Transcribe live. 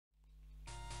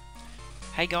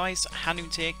Hey guys,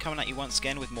 Hanut here, coming at you once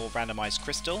again with more Randomised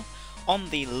Crystal. On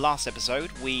the last episode,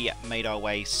 we made our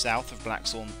way south of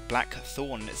Blackthorn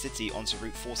City onto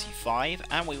Route 45,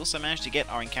 and we also managed to get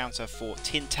our encounter for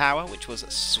Tin Tower, which was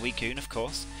Suicune, of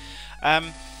course.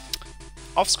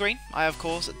 Off screen, I have of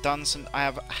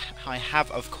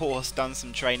course done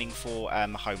some training for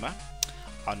Homer,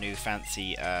 our new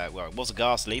fancy. Well, it was a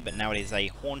Ghastly, but now it is a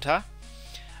Haunter.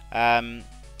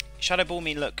 Shadow Ball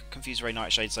me look confused Ray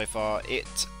Nightshade so far.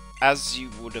 It, as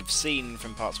you would have seen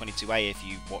from part 22A if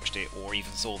you watched it or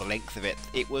even saw the length of it,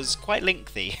 it was quite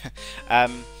lengthy.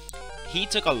 He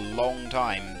took a long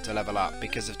time to level up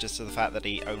because of just the fact that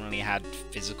he only had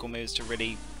physical moves to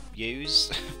really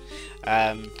use.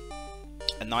 And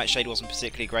Nightshade wasn't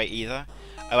particularly great either.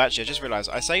 Oh, actually, I just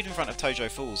realised I saved in front of Tojo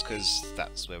Falls because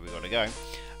that's where we got to go.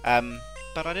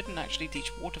 But I didn't actually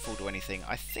teach Waterfall to anything.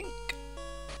 I think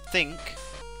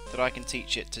that I can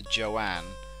teach it to Joanne.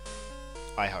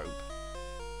 I hope.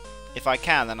 If I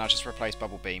can, then I'll just replace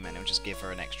Bubble Beam and it'll just give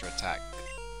her an extra attack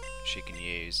she can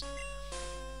use.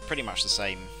 Pretty much the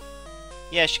same.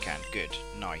 Yeah, she can. Good.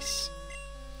 Nice.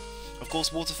 Of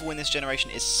course, Waterfall in this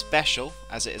generation is special,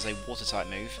 as it is a Water-type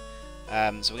move.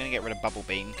 So we're going to get rid of Bubble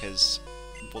Beam, because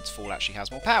Waterfall actually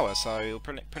has more power, so it'll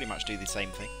pretty much do the same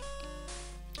thing.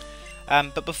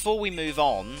 But before we move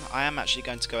on, I am actually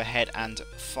going to go ahead and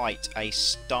fight a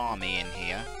Starmie in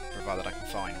here, provided I can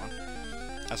find one.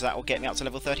 As that will get me up to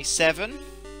level 37.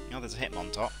 Oh, there's a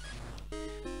Hitmontop.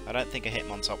 I don't think a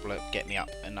Hitmontop will get me up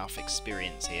enough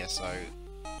experience here, so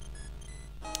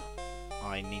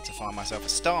I need to find myself a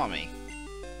Starmie.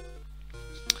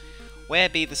 Where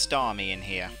be the Starmie in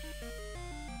here?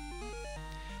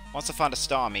 Once I find a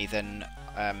Starmie, then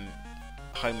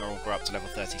Homer will grow up to level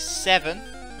 37.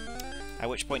 At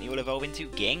which point you will evolve into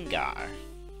Gengar.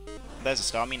 There's a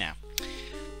Starmie now.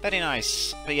 Very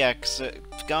nice. But yeah, because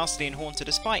Ghastly and Haunter,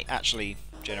 despite actually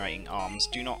generating arms,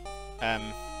 do not...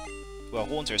 well,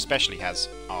 Haunter especially has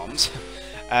arms.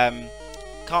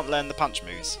 Can't learn the punch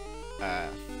moves,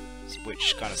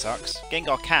 which kind of sucks.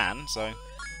 Gengar can, so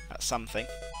that's something.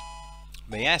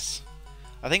 But yes,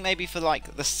 I think maybe for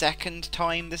like the second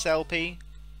time this LP,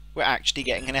 we're actually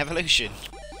getting an evolution.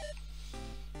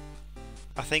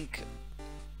 I think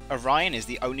Orion is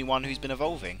the only one who's been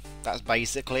evolving. That's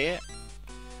basically it.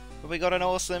 But we got an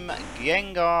awesome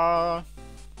Gengar!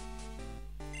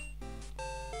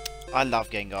 I love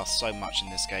Gengar so much in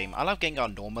this game. I love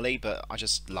Gengar normally, but I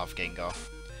just love Gengar.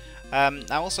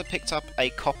 I also picked up a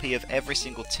copy of every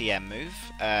single TM move,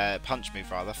 punch move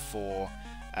rather, for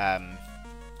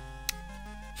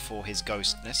his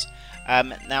ghostness.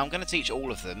 Now I'm going to teach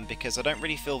all of them because I don't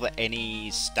really feel that any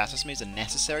status moves are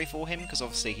necessary for him, because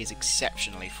obviously he's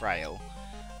exceptionally frail.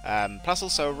 Plus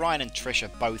also Orion and Trisha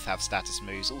both have status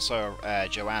moves, also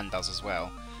Joanne does as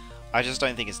well. I just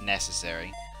don't think it's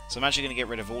necessary. So I'm actually going to get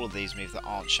rid of all of these moves that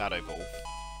aren't Shadow Ball,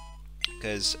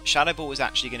 because Shadow Ball is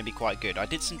actually going to be quite good. I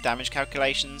did some damage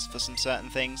calculations for some certain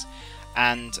things,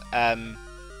 and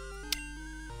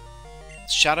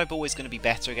Shadow Ball is going to be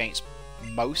better against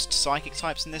most psychic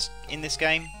types in this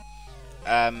game.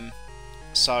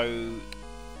 So,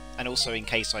 and also in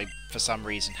case I for some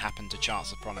reason happen to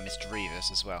chance upon a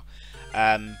Misdreavus as well.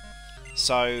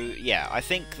 So yeah, I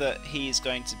think that he's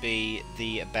going to be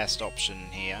the best option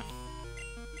here.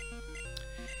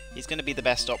 He's going to be the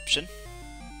best option.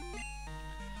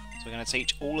 So we're going to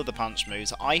teach all of the punch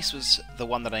moves. Ice was the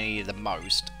one that I needed the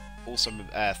most. Also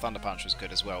Thunder Punch was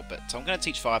good as well, but I'm going to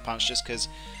teach Fire Punch just because,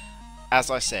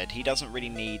 as I said, he doesn't really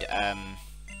need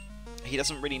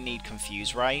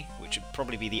Confuse Ray, which would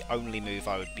probably be the only move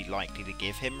I would be likely to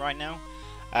give him right now.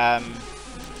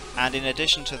 And in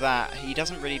addition to that, he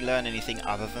doesn't really learn anything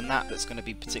other than that that's going to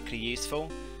be particularly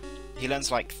useful. He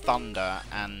learns like Thunder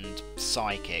and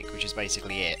Psychic, which is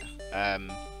basically it.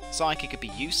 Psychic could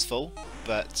be useful,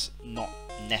 but not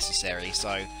necessary,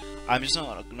 so I'm just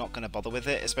not going to bother with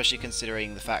it, especially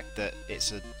considering the fact that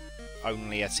it's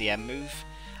only a TM move.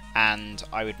 And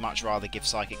I would much rather give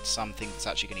Psychic to something that's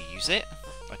actually going to use it,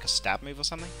 like a stab move or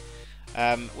something.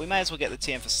 We may as well get the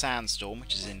TM for Sandstorm,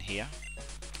 which is in here.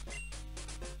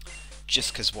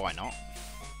 Just because why not?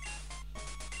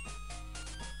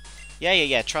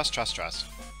 Yeah, trust.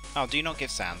 Oh, do you not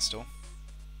give Sandstorm?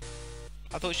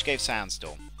 I thought you gave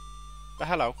Sandstorm. But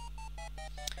hello.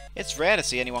 It's rare to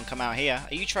see anyone come out here.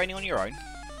 Are you training on your own?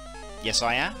 Yes,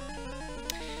 I am.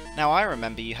 Now, I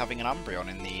remember you having an Umbreon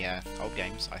in the old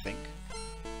games, I think.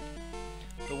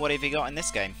 But what have you got in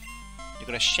this game? You've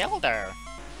got a Shelder!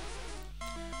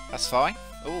 That's fine.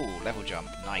 Ooh, level jump.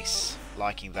 Nice.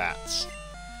 Liking that.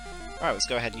 Alright, let's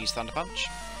go ahead and use Thunder Punch.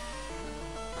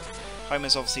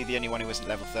 Homer's obviously the only one who isn't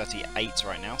level 38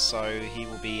 right now, so he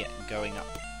will be going up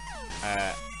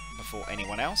before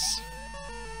anyone else.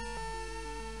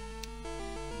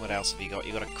 What else have you got?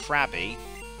 You got a Krabby.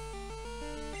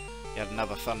 You had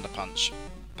another Thunder Punch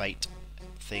bait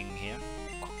thing here.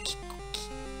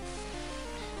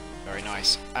 Very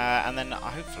nice. And then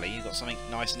hopefully you got something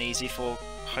nice and easy for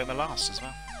Homer last as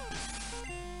well.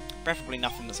 Preferably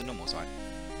nothing that's a normal type.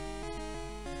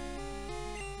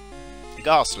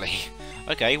 Ghastly.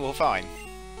 Okay, well fine.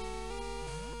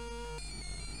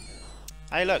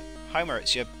 Hey look, Homer,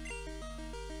 it's your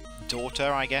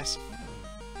daughter, I guess.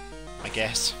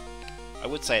 I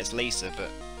would say it's Lisa, but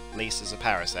Lisa's a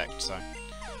parasect, so...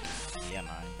 yeah, no.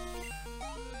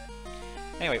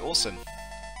 Anyway, awesome.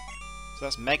 So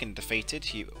that's Megan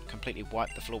defeated. You completely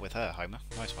wiped the floor with her, Homer.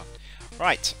 Nice one.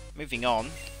 Right, moving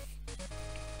on.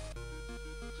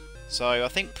 So I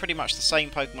think pretty much the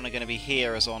same Pokemon are going to be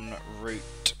here as on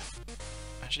Route...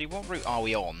 Actually, what route are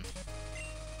we on?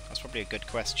 That's probably a good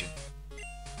question.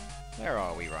 Where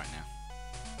are we right now?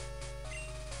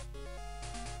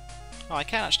 Oh, I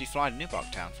can actually fly to Nuzlocke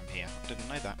Town from here. I didn't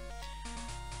know that.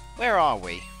 Where are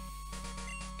we?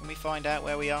 Can we find out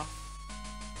where we are?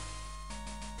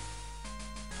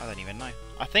 I don't even know.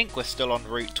 I think we're still on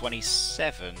Route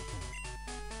 27.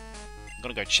 I'm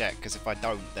gonna go check, because if I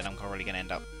don't, then I'm probably gonna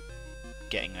end up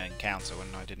getting an encounter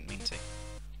when I didn't mean to.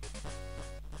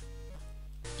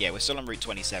 Yeah, we're still on Route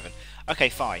 27. Okay,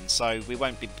 fine, so we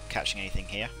won't be catching anything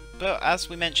here. But as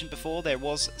we mentioned before, there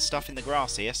was stuff in the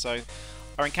grass here, so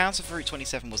our encounter for Route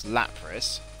 27 was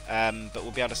Lapras, but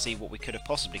we'll be able to see what we could have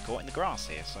possibly caught in the grass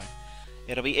here, so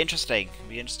it'll be interesting. It'll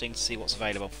be interesting to see what's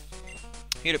available.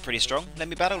 You look pretty strong. Let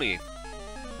me battle you.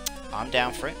 I'm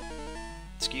down for it.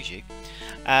 Excuse you.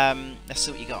 Let's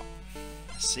see what you got.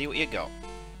 Let's see what you got.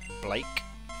 Blake.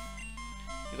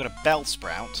 You've got a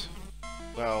Bellsprout.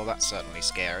 Well, that's certainly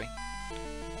scary.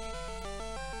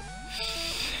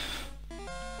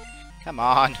 Come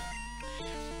on.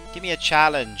 Give me a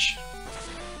challenge.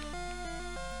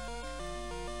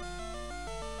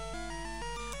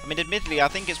 I mean, admittedly, I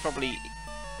think it's probably...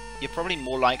 You're probably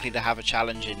more likely to have a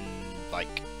challenge in,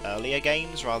 like, earlier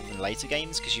games rather than later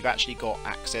games, because you've actually got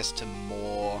access to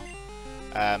more...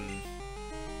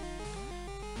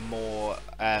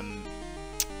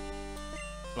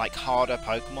 like, harder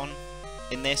Pokemon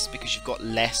in this, because you've got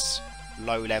less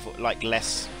low level, like,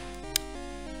 less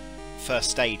first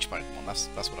stage Pokemon. That's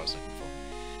what I was looking for.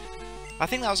 I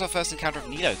think that was our first encounter of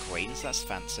Nidoqueen, so that's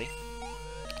fancy.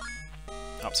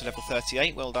 Up to level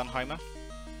 38, well done, Homer.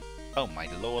 Oh my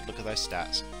lord, look at those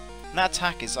stats. And that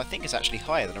attack is, I think, is actually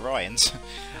higher than Orion's.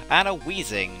 And a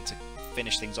Weezing to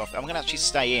finish things off. I'm going to actually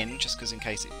stay in, just because in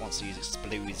case it wants to use its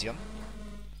Spluzion.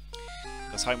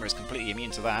 Because Homer is completely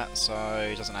immune to that, so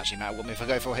it doesn't actually matter what move I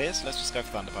go for here, so let's just go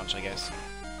for Thunder Punch, I guess.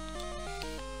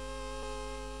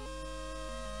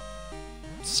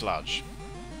 Sludge.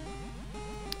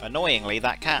 Annoyingly,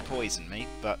 that cat poisoned me,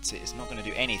 but it is not going to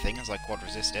do anything as I quad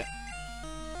resist it.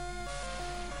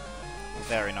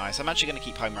 Very nice. I'm actually going to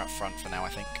keep Homer up front for now, I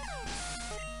think.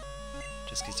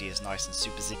 Just because he is nice and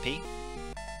super zippy.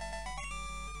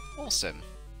 Awesome.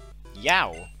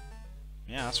 Yow!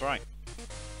 Yeah, that's right.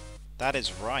 That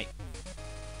is right.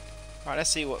 Right, let's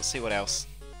see what else.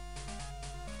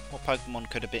 What Pokemon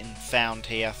could have been found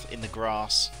here in the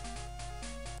grass?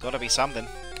 Gotta be something.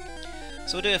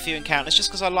 So we'll do a few encounters, just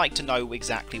because I like to know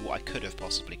exactly what I could have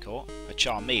possibly caught. A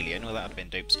Charmeleon, well that would have been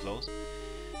Dupes Clause.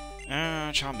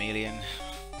 Charmeleon.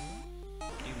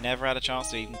 You've never had a chance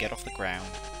to even get off the ground.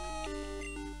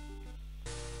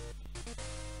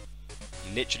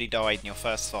 You literally died in your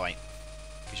first fight.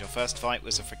 Because your first fight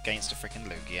was against a frickin'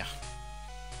 Lugia.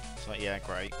 It's like, yeah,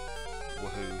 great.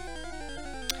 Woohoo.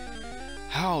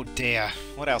 Oh dear.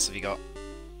 What else have you got?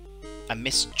 A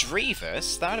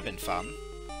Misdreavus? That would have been fun.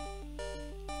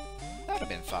 That would have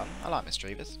been fun. I like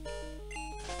Misdreavus.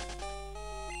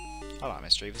 I like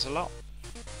Misdreavus a lot.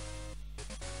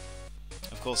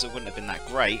 Of course, it wouldn't have been that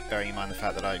great, bearing in mind the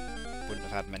fact that I wouldn't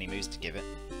have had many moves to give it.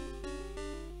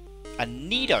 A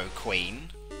Nidoqueen?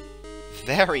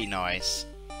 Very nice.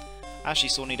 I actually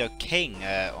saw Nidoking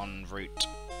on Route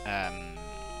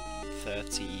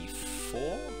 34?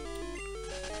 I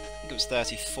think it was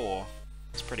 34.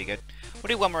 It's pretty good. We'll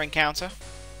do one more encounter.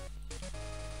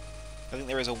 I think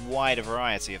there is a wider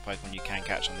variety of Pokemon you can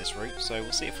catch on this route, so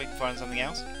we'll see if we can find something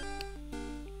else.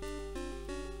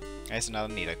 There's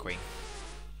another Nidoqueen.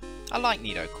 I like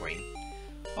Nidoqueen.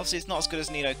 Obviously it's not as good as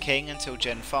Nidoking until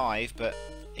Gen 5, but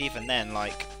even then,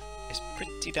 like, it's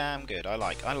pretty damn good. I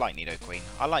like Nidoqueen.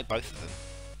 I like both of them.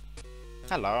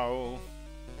 Hello.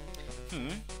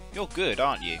 You're good,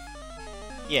 aren't you?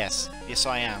 Yes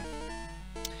I am.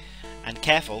 And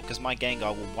careful, because my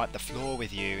Gengar will wipe the floor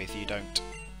with you if you don't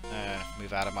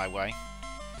move out of my way.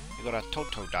 We've got a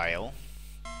Totodile,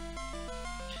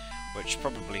 which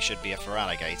probably should be a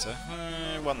Feraligatr.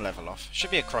 One level off.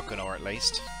 Should be a Croconaw at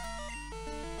least.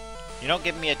 You're not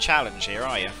giving me a challenge here,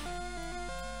 are you?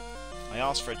 I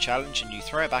asked for a challenge and you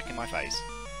throw it back in my face.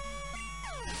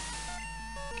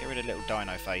 Get rid of little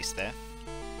dino face there.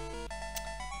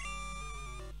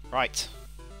 Right.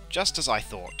 Just as I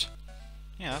thought.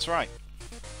 Yeah, that's right.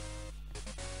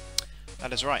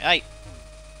 That is right. Hey!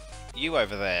 You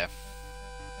over there.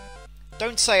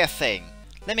 Don't say a thing.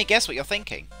 Let me guess what you're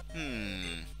thinking.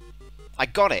 I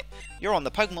got it. You're on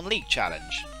the Pokemon League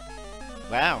challenge.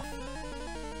 Wow.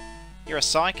 You're a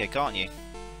psychic, aren't you?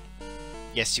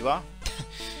 Yes, you are.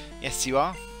 Yes, you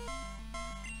are.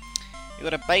 You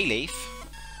got a Bayleaf.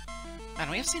 Man,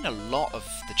 we have seen a lot of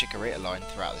the Chikorita line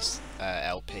throughout this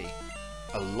LP.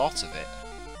 A lot of it.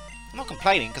 I'm not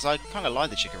complaining, because I kind of like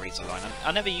the Chikorita line.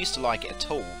 I never used to like it at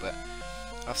all, but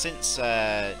I've since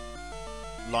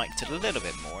liked it a little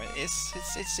bit more.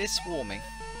 It's warming.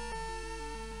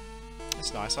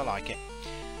 It's nice, I like it.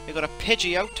 We've got a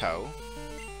Pidgeotto,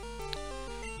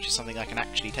 which is something I can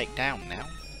actually take down now.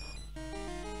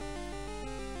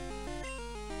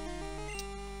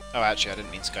 Oh, actually, I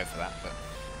didn't mean to go for that, but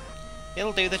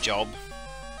it'll do the job.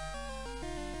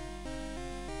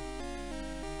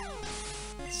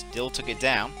 Still took it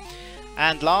down.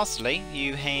 And lastly,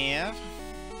 you have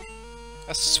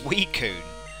a Suicune.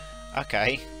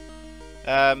 Okay.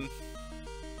 I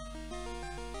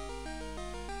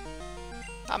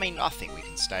mean, I think we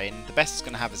can stay in. The best it's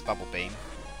going to have is Bubble Beam.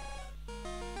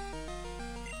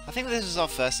 I think this is our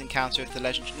first encounter with the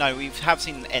legend. No, we have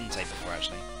seen an Entei before,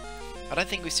 actually. I don't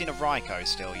think we've seen a Raikou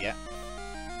still yet.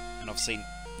 And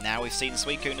now we've seen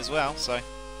Suicune as well, so...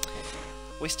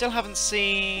 We still haven't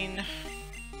seen...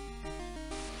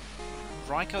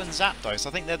 Raikou and Zapdos. I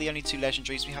think they're the only two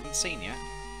legendaries we haven't seen yet.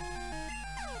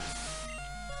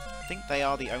 I think they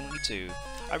are the only two.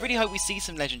 I really hope we see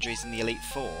some legendaries in the Elite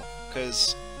Four,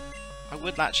 because I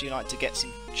would actually like to get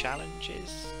some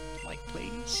challenges. Like,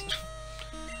 please.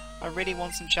 I really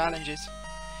want some challenges.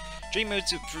 Dream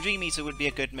Eater would be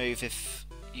a good move if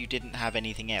you didn't have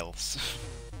anything else.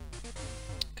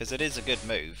 Because it is a good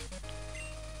move.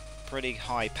 Pretty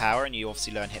high power, and you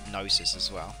obviously learn Hypnosis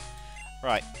as well.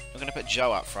 Right, we're going to put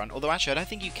Joe up front. Although actually I don't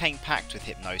think you came packed with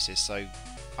Hypnosis, so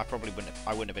I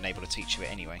wouldn't have been able to teach you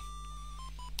it anyway.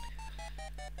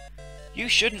 You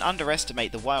shouldn't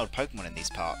underestimate the wild Pokemon in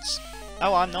these parts.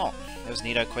 Oh, I'm not. There was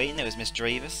Nidoqueen, there was Miss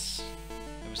Drevis,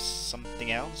 there was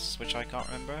something else, which I can't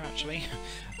remember actually.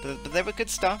 but there were good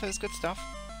stuff, there was good stuff.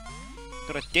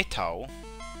 Got a Ditto.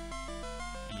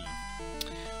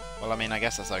 Well, I mean, I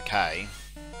guess that's okay.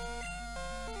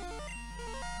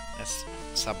 Let's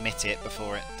submit it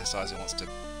before it decides it wants to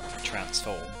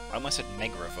transform. I almost said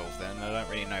Mega Evolve then, I don't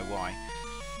really know why.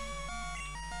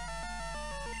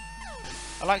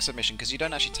 I like submission because you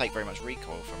don't actually take very much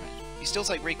recoil from it. You still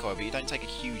take recoil, but you don't take a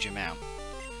huge amount.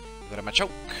 You've got a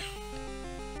Machoke.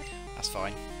 That's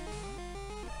fine.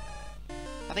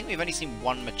 I think we've only seen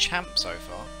one Machamp so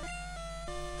far.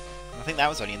 I think that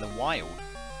was only in the wild.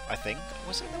 I think.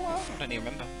 Was it in the wild? I don't even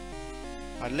remember.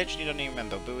 I literally don't even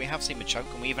remember, but we have seen Machoke,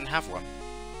 and we even have one.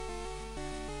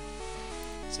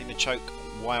 Seen Machoke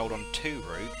wild on 2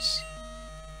 routes.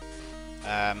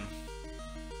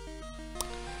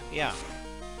 Yeah.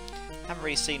 Haven't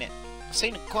really seen it. I've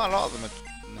seen quite a lot of them.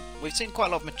 We've seen quite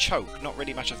a lot of Machoke, not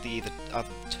really much of the other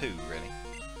 2, really.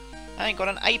 I ain't got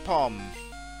an Apom.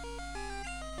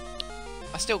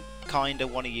 I still kinda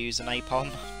want to use an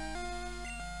Apom.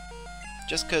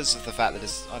 Just because of the fact that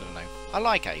it's, I don't know, I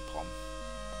like Apom.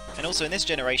 And also in this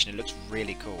generation it looks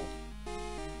really cool.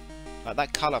 Like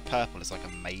that colour purple is like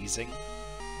amazing.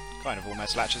 Kind of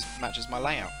almost matches my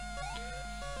layout.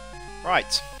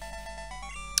 Right.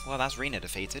 Well, that's Rena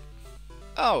defeated.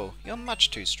 Oh, you're much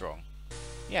too strong.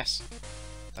 Yes,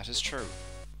 that is true.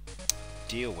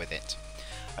 Deal with it.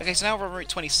 Okay, so now we're on Route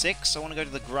 26. I want to go to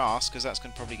the grass, because that's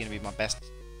probably going to be my best...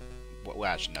 Well,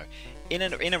 actually, no. In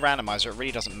a randomizer, it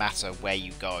really doesn't matter where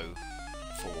you go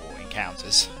for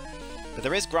encounters. But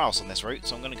there is grass on this route,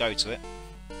 so I'm going to go to it.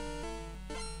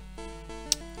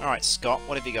 Alright, Scott,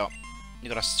 what have you got? You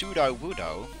got a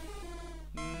Sudowoodo.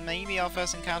 Maybe our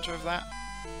first encounter of that?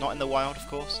 Not in the wild, of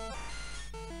course.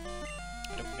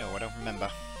 I don't know, I don't remember.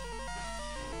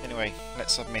 Anyway,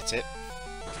 let's submit it.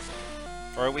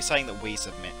 Or are we saying that we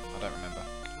submit? I don't remember.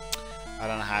 I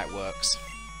don't know how it works.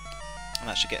 And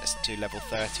that should get us to level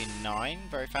 39.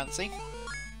 Very fancy.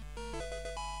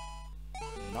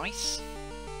 Nice.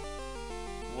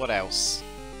 What else?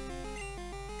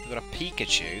 We've got a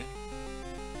Pikachu.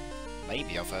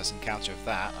 maybe our first encounter of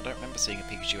that. I don't remember seeing a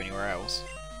Pikachu anywhere else.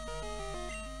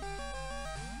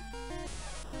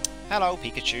 Hello,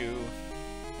 Pikachu.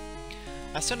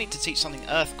 I still need to teach something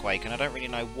Earthquake, and I don't really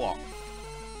know what.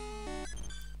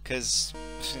 Because,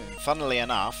 funnily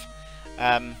enough,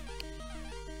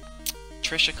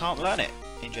 Trisha can't learn it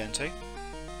in Gen 2.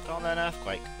 Can't learn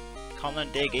Earthquake. Can't learn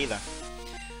Dig either.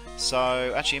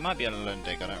 So, actually, it might be able to learn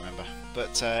Dig, I don't remember.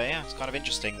 But, yeah, it's kind of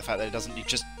interesting, the fact that it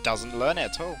just doesn't learn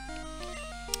it at all.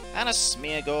 And a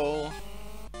Smeargle.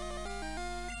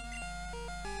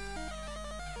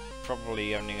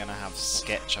 Probably only going to have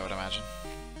Sketch, I would imagine.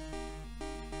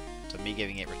 So me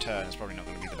giving it Return is probably not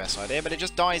going to be the best idea, but it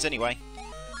just dies anyway.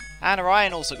 And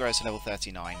Orion also grows to level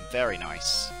 39. Very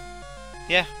nice.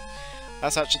 Yeah,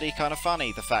 that's actually kind of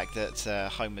funny, the fact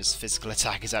that Homer's physical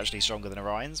attack is actually stronger than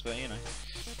Orion's, but you know.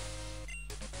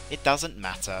 It doesn't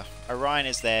matter. Orion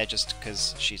is there just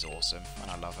because she's awesome,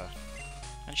 and I love her.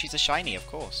 And she's a shiny, of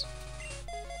course.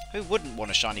 Who wouldn't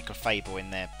want a shiny Clefable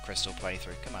in their Crystal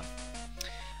playthrough? Come on.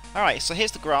 Alright, so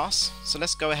here's the grass. So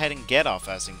let's go ahead and get our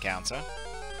first encounter.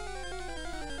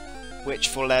 Which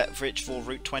for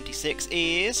Route 26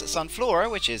 is Sunflora,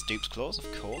 which is Dupes Clause, of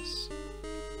course.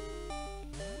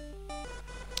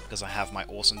 Because I have my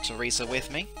awesome Teresa with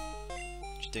me.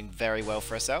 She's doing very well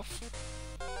for herself.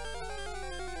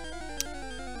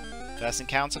 First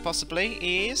encounter, possibly,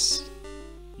 is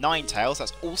Ninetales.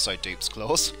 That's also Dupes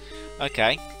Clause.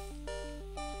 Okay.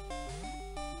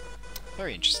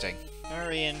 Very interesting.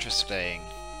 Very interesting.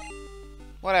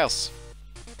 What else?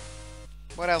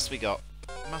 What else we got?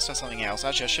 Must have something else.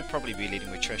 Actually, I should probably be leading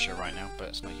with Trisha right now, but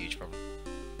it's not a huge problem.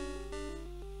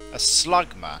 A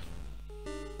Slugma.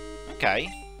 Okay.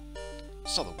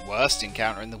 It's not the worst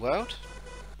encounter in the world.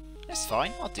 It's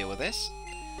fine. I'll deal with this.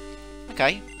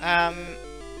 Okay.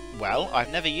 Well,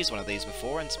 I've never used one of these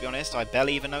before, and to be honest, I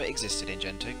barely even know it existed in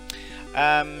Gen 2.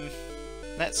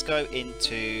 Let's go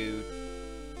into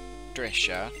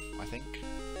Trisha, I think.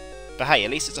 But hey, at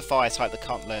least it's a fire type that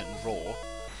can't learn Roar,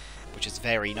 which is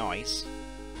very nice.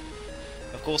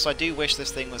 Of course, I do wish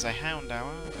this thing was a Houndour,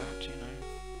 but, you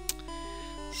know...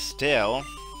 Still...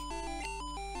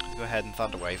 Let's go ahead and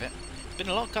Thunder Wave it. It's been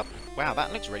a lot of... Wow,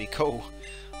 that looks really cool.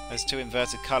 Those two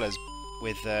inverted colours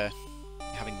with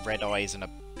having red eyes and a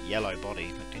yellow body.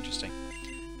 Looked interesting.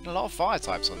 Been a lot of fire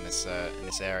types on this in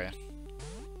this area.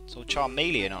 Saw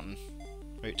Charmeleon on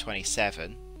Route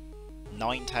 27.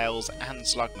 Ninetales and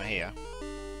Slugma here.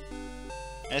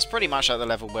 And it's pretty much at the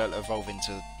level where it'll evolve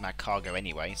into Magcargo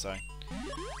anyway, so...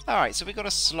 Alright, so we got a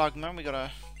Slugma, and we got a...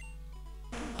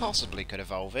 Possibly could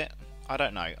evolve it. I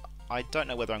don't know. I don't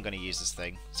know whether I'm going to use this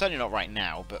thing. Certainly not right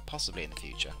now, but possibly in the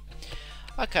future.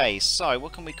 Okay, so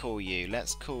what can we call you?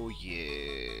 Let's call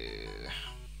you...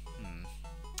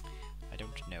 I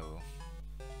don't know.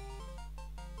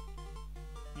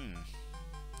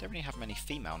 Don't really have many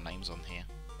female names on here.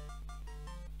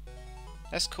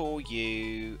 Let's call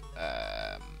you...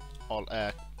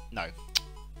 no.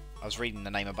 I was reading the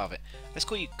name above it. Let's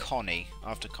call you Connie,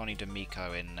 after Connie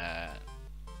D'Amico in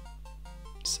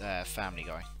Family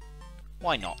Guy.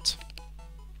 Why not?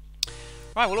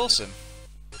 Right, well, awesome.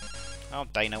 Oh,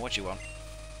 Dana, what do you want?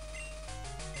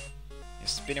 Your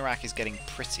Spinarak is getting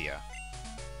prettier.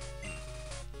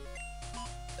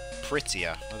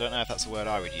 Prettier. I don't know if that's a word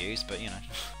I would use, but, you know.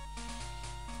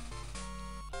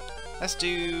 Let's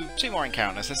do 2 more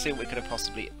encounters. Let's see what we could have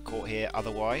possibly caught here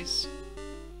otherwise.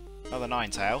 Another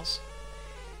Ninetales.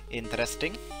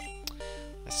 Interesting.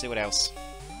 Let's see what else.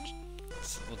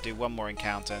 We'll do 1 more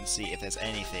encounter and see if there's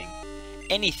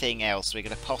anything else we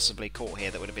could have possibly caught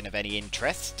here that would have been of any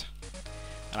interest.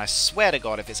 And I swear to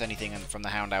God, if it's anything from the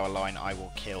Houndour line, I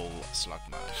will kill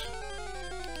Slugma.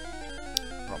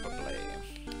 Probably.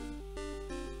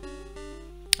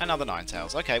 Another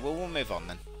Ninetales. Okay, well, we'll move on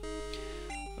then.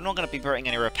 We're not going to be putting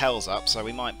any repels up, so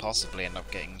we might possibly end up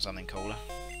getting something cooler.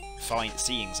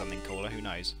 Seeing something cooler, who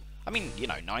knows? I mean, you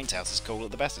know, Ninetales is cool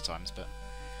at the best of times, but...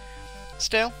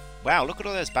 Still, wow, look at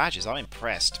all those badges, I'm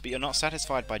impressed. But you're not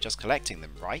satisfied by just collecting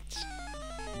them, right?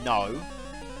 No.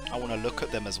 I want to look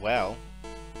at them as well.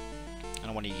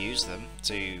 And I want to use them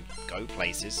to go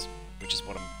places, which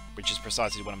is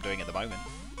precisely what I'm doing at the moment.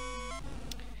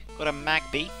 Got a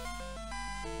Magby.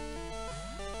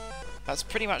 That's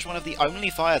pretty much one of the only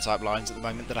fire-type lines at the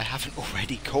moment that I haven't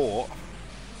already caught.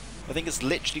 I think it's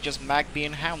literally just Magby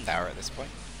and Houndour at this point.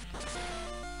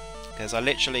 Because I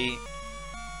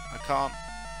can't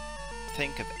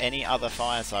think of any other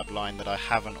fire-type line that I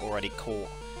haven't already caught,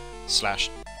 /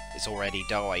 it's already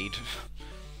died.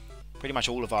 Pretty much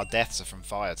all of our deaths are from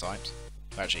fire-types.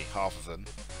 Actually, half of them.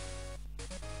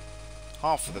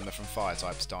 Half of them are from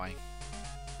fire-types dying.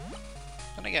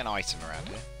 Can I get an item around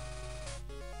here?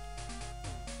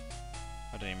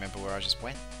 I don't even remember where I just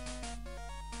went.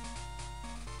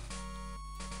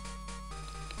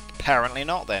 Apparently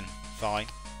not then. Fine.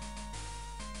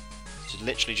 It's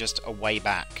literally just a way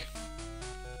back.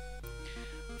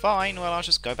 Fine, well I'll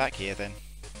just go back here then.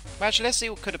 Well, actually, let's see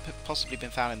what could have possibly been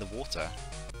found in the water.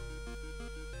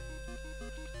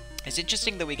 It's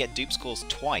interesting that we get Dupes Clause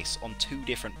twice on 2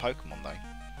 different Pokemon though.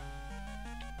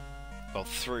 Well,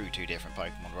 through 2 different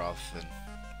Pokemon rather than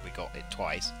we got it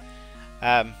twice.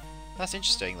 That's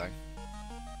interesting though.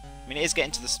 I mean, it is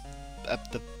getting to this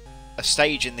a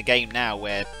stage in the game now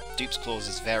where Dupes Clause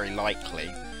is very likely.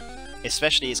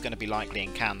 Especially it's going to be likely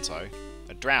in Kanto.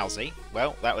 A Drowsy.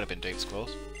 Well, that would have been Dupes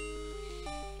Clause.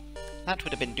 That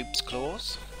would have been Dupes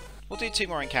Clause. We'll do 2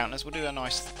 more encounters. We'll do a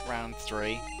nice round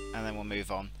 3, and then we'll move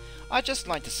on. I'd just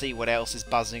like to see what else is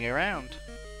buzzing around.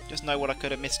 Just know what I could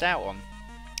have missed out on.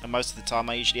 And most of the time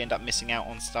I usually end up missing out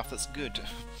on stuff that's good.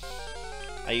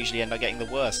 I usually end up getting the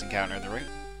worst encounter in the route.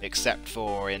 Except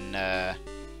for in a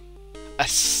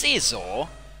Scizor?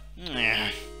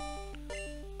 That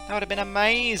would have been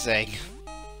amazing.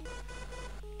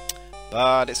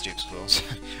 But it's Dupes Clause.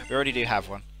 We already do have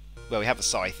one. Well, we have a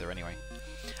Scyther anyway.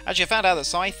 Actually, I found out that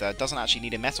Scyther doesn't actually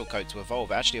need a Metal Coat to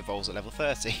evolve. It actually evolves at level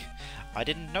 30. I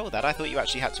didn't know that. I thought you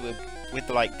actually had to, with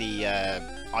the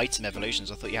item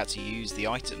evolutions, I thought you had to use the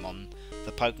item on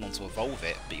the Pokemon to evolve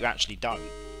it, but you actually don't.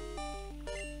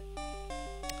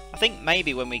 I think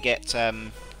maybe when we get, oops.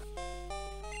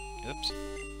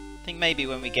 I think maybe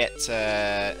when we get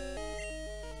the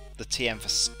TM for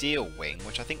Steel Wing,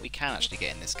 which I think we can actually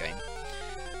get in this game.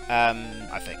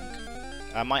 I think.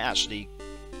 I might actually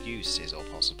use Scizor,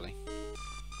 possibly.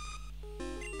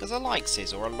 Because I like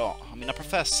Scizor a lot. I mean, I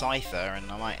prefer Scyther, and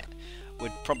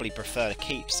would probably prefer to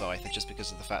keep Scyther, just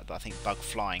because of the fact that I think Bug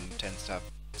Flying tends to have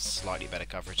slightly better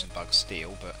coverage than Bug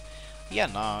Steel, but yeah,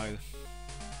 no.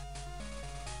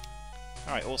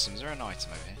 Alright, awesome. Is there an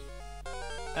item over here?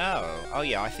 Oh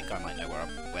yeah, I think I might know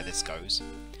where this goes.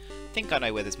 I think I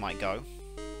know where this might go.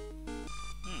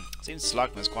 Seems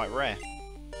Slugma's quite rare.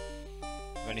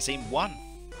 We've only seen 1.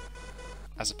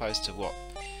 As opposed to, what,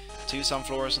 2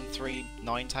 Sunfloras and 3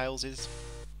 Ninetales is?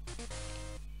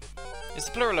 Is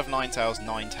the plural of Ninetales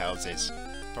Ninetales is?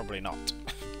 Probably not.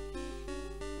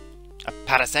 A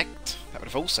Parasect? That would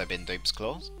have also been Dupes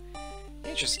Clause.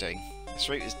 Interesting. This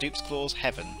route is Dupes Clause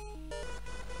Heaven.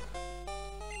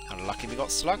 How lucky we got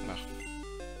Slugma.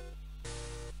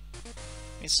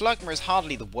 I mean, Slugma is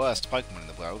hardly the worst Pokemon in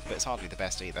the world, but it's hardly the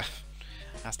best either.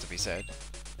 Has to be said.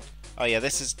 Oh yeah,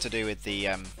 this is to do with the,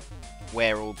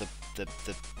 where all the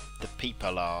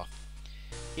people are.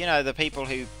 You know, the people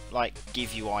who, like,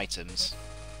 give you items.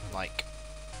 Like,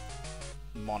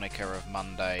 Monica of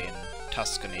Monday and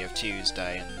Tuscany of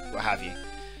Tuesday and what have you.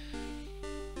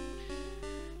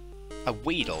 A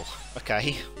Weedle.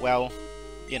 Okay, well,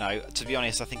 you know, to be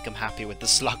honest, I think I'm happy with the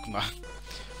Slugma.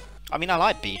 I mean, I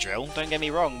like Beedrill, don't get me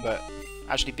wrong, but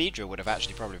actually Beedrill would have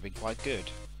actually probably been quite good.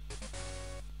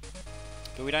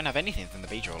 But we don't have anything from the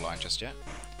Beedrill line just yet.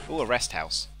 Ooh, a rest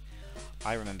house.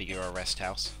 I remember you're a rest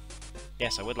house.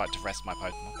 Yes, I would like to rest my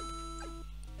Pokemon.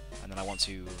 And then I want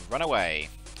to run away.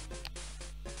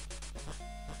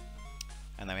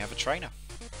 And then we have a trainer.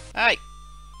 Hey!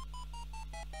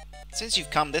 Since you've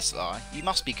come this far, you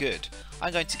must be good.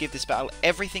 I'm going to give this battle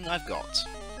everything I've got.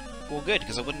 Well, good,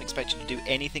 because I wouldn't expect you to do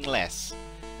anything less.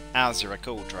 As you're a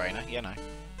cool trainer, you know.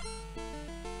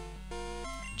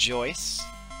 Joyce.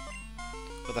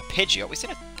 With a Pidgeot. We've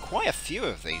seen quite a few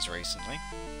of these recently.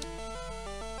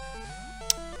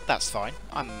 That's fine.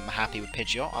 I'm happy with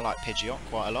Pidgeot. I like Pidgeot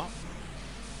quite a lot.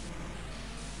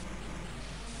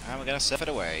 And we're going to surf it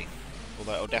away.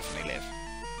 Although it'll definitely live.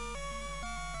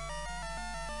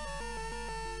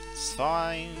 It's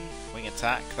fine. Wing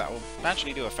attack. That will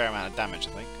actually do a fair amount of damage,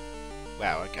 I think.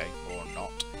 Wow, okay. Or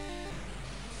not.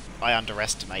 I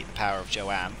underestimate the power of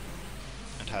Joanne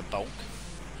and her bulk.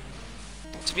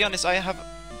 To be honest, I have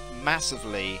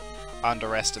massively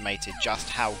underestimated just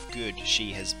how good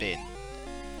she has been.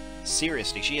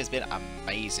 Seriously, she has been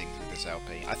amazing through this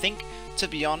LP. I think, to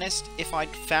be honest, if I'd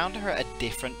found her at a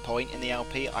different point in the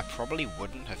LP, I probably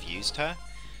wouldn't have used her.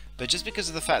 But just because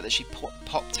of the fact that she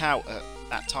popped out at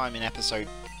that time in episode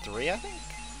 3, I think?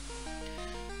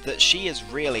 That she has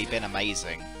really been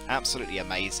amazing. Absolutely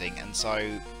amazing. And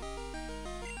so,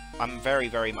 I'm very,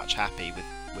 very much happy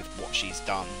with what she's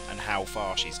done and how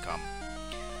far she's come.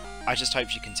 I just hope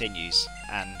she continues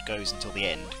and goes until the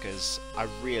end, because I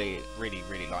really, really,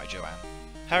 really like Joanne.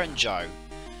 Her and Joe,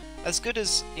 as good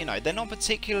as, you know, they're not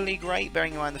particularly great,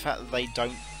 bearing in mind the fact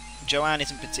that Joanne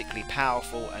isn't particularly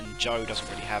powerful and Joe doesn't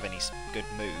really have any good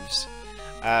moves.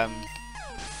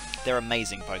 They're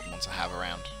amazing Pokemon to have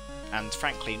around. And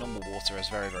frankly, normal water has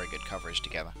very, very good coverage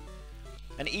together.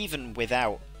 And even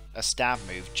without a stab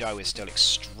move, Joe is still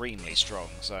extremely strong,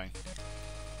 so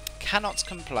cannot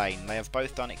complain. They have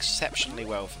both done exceptionally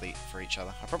well for each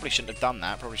other. I probably shouldn't have done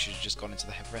that. Probably should have just gone into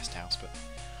the rest house, but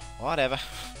whatever.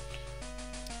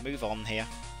 Move on here.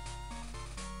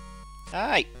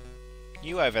 Hey!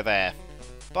 You over there.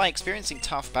 By experiencing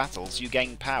tough battles, you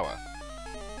gain power.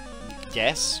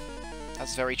 Yes,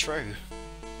 that's very true.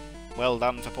 Well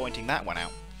done for pointing that one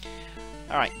out.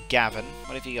 Alright, Gavin,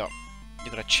 what have you got?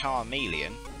 You've got a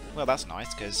Charmeleon. Well, that's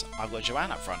nice, because I've got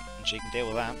Joanne up front, and she can deal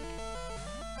with that.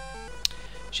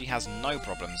 She has no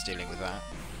problems dealing with that.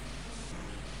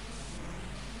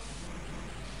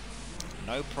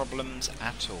 No problems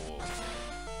at all.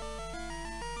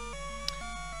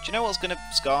 Do you know what's going to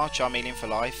scar Charmeleon for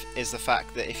life? Is the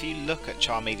fact that if you look at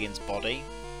Charmeleon's body,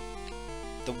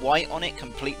 the white on it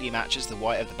completely matches the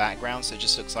white of the background, so it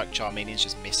just looks like Charmeleon's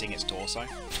just missing its torso.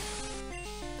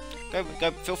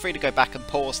 Feel free to go back and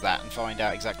pause that and find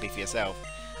out exactly for yourself.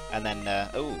 And then,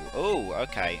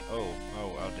 okay. Oh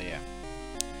dear.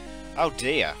 Oh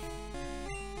dear.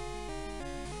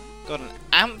 Got an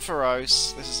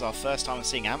Ampharos. This is our first time of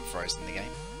seeing Ampharos in the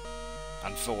game.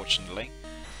 Unfortunately.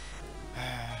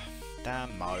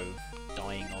 Damn Mo.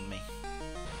 Dying on me.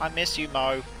 I miss you,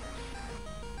 Mo.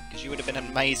 Because you would have been an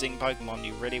amazing Pokemon,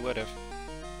 you really would have.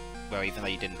 Well, even though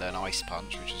you didn't learn Ice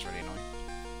Punch, which is really annoying.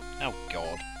 Oh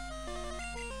god.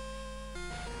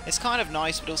 It's kind of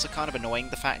nice, but also kind of annoying,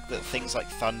 the fact that things like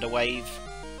Thunder Wave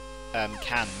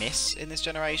can miss in this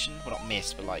generation. Well, not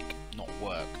miss, but like, not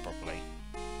work properly.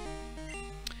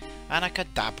 And a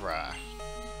Kadabra.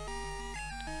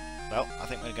 Well, I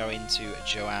think we're going to go into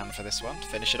Joanne for this one, to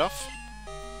finish it off.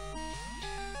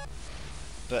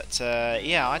 But,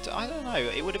 yeah, I don't know.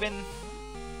 It would have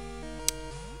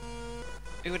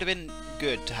been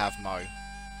good to have Mo.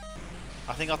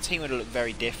 I think our team would have looked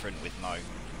very different with Mo.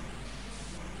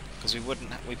 Because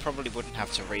we probably wouldn't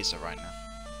have Teresa right now.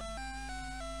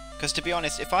 Because to be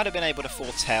honest, if I'd have been able to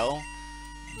foretell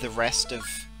the rest of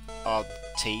our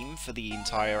team for the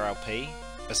entire LP,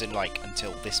 as in like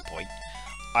until this point,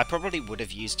 I probably would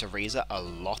have used Teresa a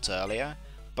lot earlier.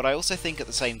 But I also think at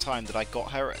the same time that I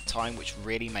got her at a time which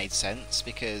really made sense,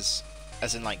 because,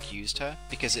 as in like used her,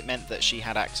 because it meant that she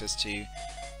had access to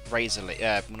Razor Leaf,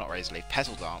 well not Razor Leaf,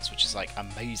 Petal Dance, which is like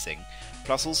amazing.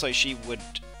 Plus also she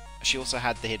also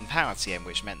had the Hidden Power TM,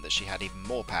 which meant that she had even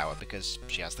more power because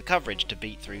she has the coverage to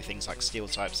beat through things like Steel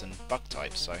types and Bug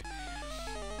types, so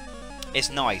it's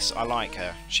nice. I like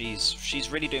her. She's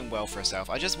really doing well for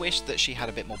herself. I just wish that she had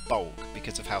a bit more bulk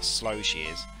because of how slow she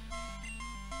is.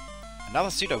 Another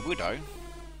Sudowoodo.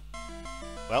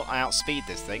 Well, I outspeed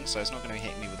this thing, so it's not going to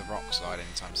hit me with a rock slide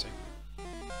anytime soon.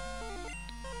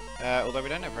 Although we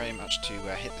don't have very much to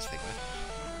hit this thing with.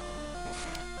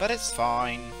 But it's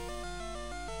fine.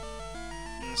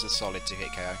 It's a solid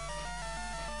 2-hit KO.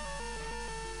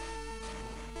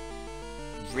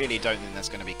 Really don't think that's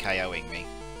going to be KOing me.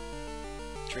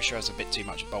 Trisha has a bit too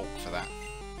much bulk for that.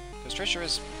 Because Trisha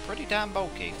is pretty damn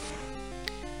bulky.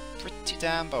 Pretty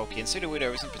damn bulky, and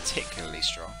Sudowoodo isn't particularly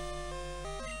strong.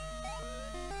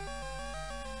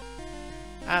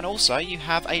 And also, you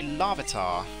have a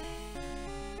Larvitar.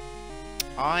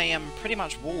 I am pretty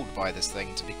much walled by this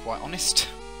thing, to be quite honest.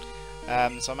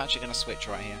 So I'm actually going to switch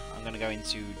right here. I'm going to go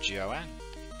into Joanne.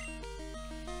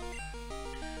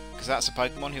 Because that's a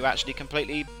Pokemon who actually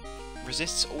completely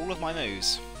resists all of my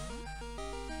moves.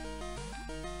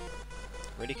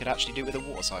 Really could actually do with a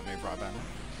Water type move right about now.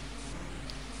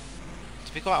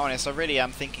 To be quite honest, I really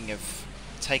am thinking of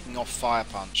taking off Fire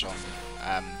Punch on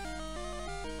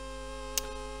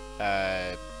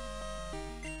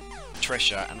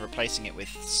Trisha and replacing it with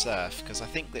Surf, because I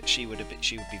think that she would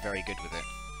be very good with it.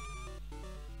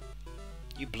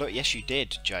 You blew it. Yes, you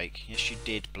did, Jake. Yes, you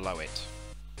did blow it.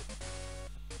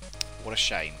 What a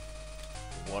shame.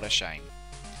 What a shame.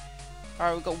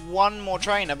 Alright, we've got one more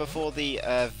trainer before the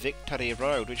Victory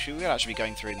Road, which we will actually be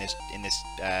going through in this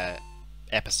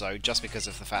episode, just because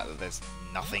of the fact that there's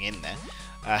nothing in there.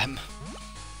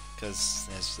 Because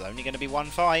there's only going to be one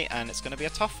fight, and it's going to be a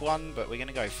tough one, but we're going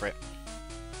to go for it.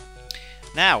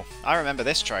 Now, I remember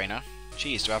this trainer. She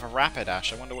used to have a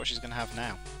Rapidash. I wonder what she's going to have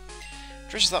now.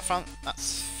 Trisha's up front.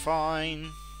 That's fine.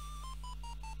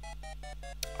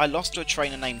 I lost to a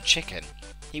trainer named Chicken.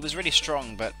 He was really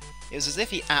strong, but it was as if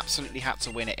he absolutely had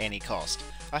to win at any cost.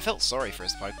 I felt sorry for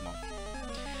his Pokemon.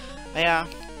 Yeah,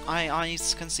 I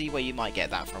can see where you might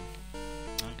get that from.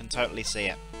 I can totally see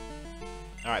it.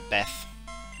 Alright, Beth.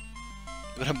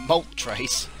 We've got a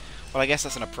Moltres. Well, I guess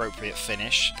that's an appropriate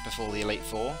finish before the Elite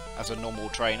Four as a normal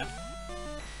trainer.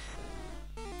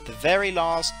 The very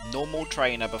last normal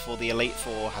trainer before the Elite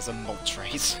Four has a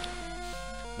Moltres.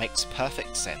 Makes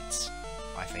perfect sense,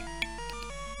 I think.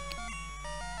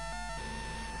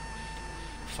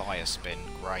 Fire Spin,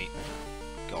 great.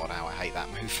 God, how I hate that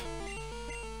move.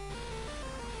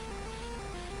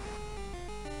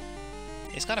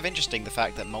 It's kind of interesting the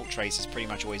fact that Moltres has pretty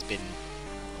much always been,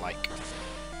 like,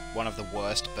 one of the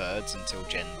worst birds until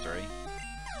Gen 3.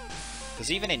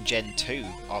 Because even in Gen 2,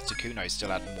 Articuno still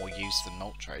had more use than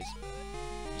Moltres.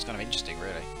 It's kind of interesting,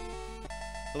 really.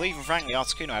 Although even frankly,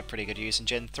 Articuno had pretty good use in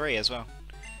Gen 3 as well.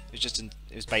 It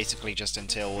was basically just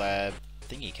until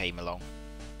Thingy came along.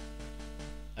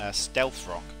 Stealth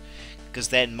Rock. Because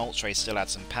then Moltres still had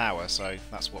some power, so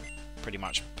that's what pretty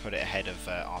much put it ahead of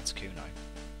Articuno.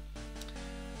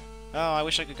 Oh, I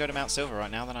wish I could go to Mount Silver right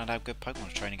now, then I'd have good Pokemon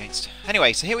to train against.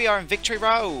 Anyway, so here we are in Victory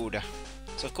Road!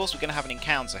 So of course we're going to have an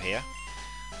encounter here.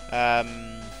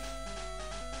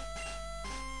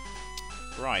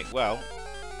 Right, well,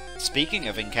 speaking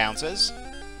of encounters,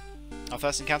 our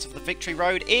first encounter for the Victory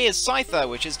Road is Scyther,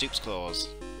 which is Dupes Clause.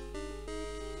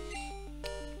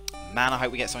 Man, I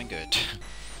hope we get something good.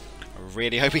 I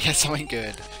really hope we get something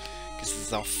good.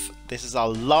 Because this is our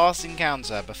last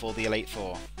encounter before the Elite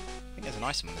Four. I think there's an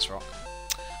item on this rock.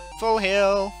 Full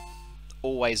heal!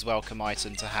 Always welcome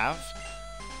item to have.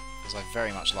 Because I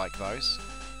very much like those.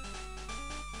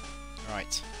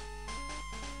 Right.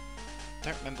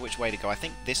 Don't remember which way to go. I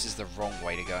think this is the wrong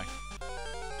way to go.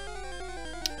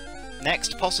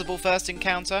 Next possible first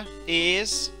encounter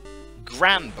is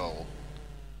Granbull.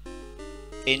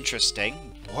 Interesting.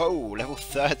 Whoa, level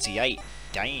 38.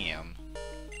 Damn.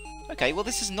 Okay, well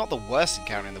this is not the worst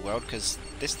encounter in the world, because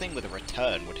this thing with a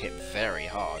return would hit very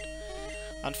hard.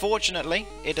 Unfortunately,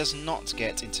 it does not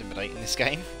get Intimidate in this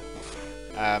game,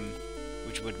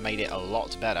 which would have made it a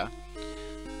lot better.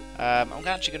 I'm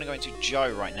actually going to go into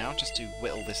Joe right now, just to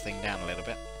whittle this thing down a little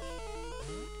bit.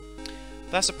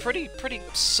 That's a pretty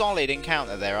solid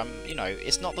encounter there. You know,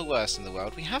 it's not the worst in the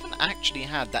world. We haven't actually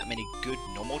had that many good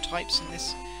normal types in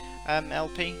this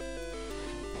LP,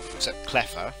 except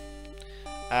Cleffa.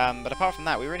 But apart from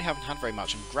that, we really haven't had very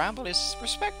much, and Granbull is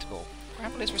respectable.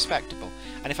 Granbull is respectable.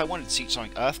 And if I wanted to teach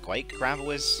something Earthquake,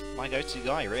 Granbull is my go-to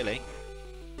guy, really.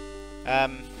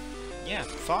 Yeah,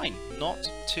 fine. Not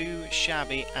too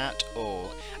shabby at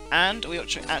all. And we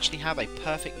actually have a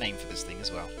perfect name for this thing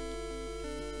as well.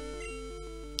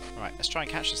 Right, let's try and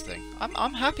catch this thing.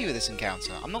 I'm happy with this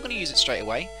encounter. I'm not going to use it straight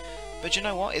away, but you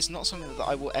know what? It's not something that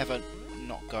I will ever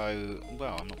not go...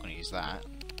 Well, I'm not going to use that.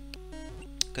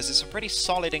 Because it's a pretty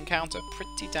solid encounter.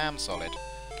 Pretty damn solid.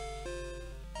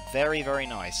 Very, very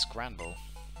nice. Granbull.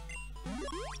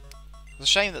 It's a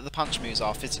shame that the punch moves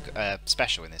are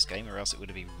special in this game, or else it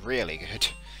would be really good.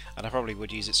 And I probably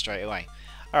would use it straight away.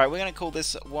 Alright, we're going to call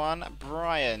this one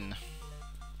Brian.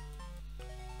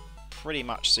 Pretty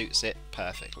much suits it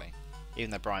perfectly.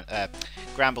 Even though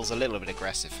Granbull's a little bit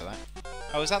aggressive for that.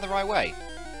 Oh, is that the right way?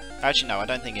 Actually, no, I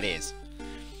don't think it is.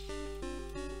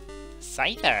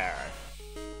 Scyther!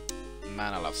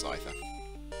 Man, I love Scyther.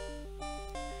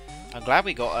 I'm glad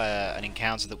we got an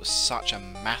encounter that was such a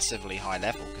massively high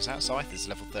level, because that Scyther's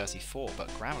level 34, but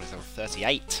Granbull is level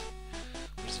 38,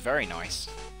 which is very nice.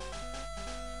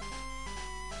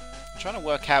 I'm trying to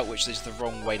work out which is the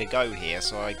wrong way to go here,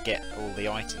 so I get all the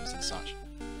items and such.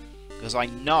 Because I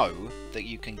know that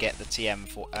you can get the TM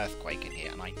for Earthquake in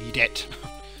here, and I need it.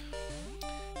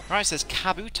 Right, so there's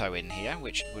Kabuto in here,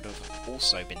 which would have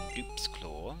also been Dupes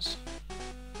Clause.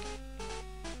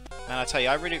 And I tell you,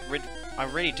 I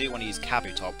really do want to use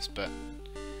Kabutops, but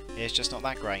it's just not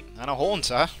that great. And a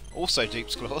Haunter, also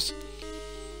Dupes Clause.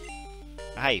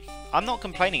 Hey, I'm not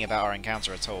complaining about our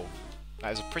encounter at all.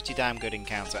 That is a pretty damn good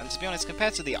encounter. And to be honest,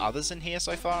 compared to the others in here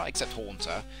so far, except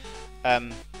Haunter,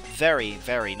 very,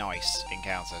 very nice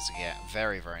encounter to get.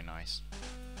 Very, very nice.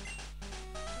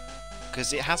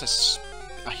 Because it has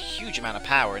a huge amount of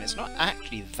power, and it's not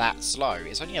actually that slow.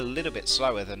 It's only a little bit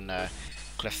slower than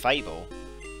Clefable.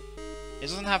 It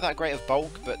doesn't have that great of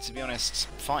bulk, but to be honest,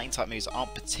 fighting type moves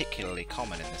aren't particularly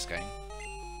common in this game.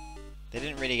 They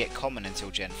didn't really get common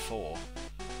until Gen 4.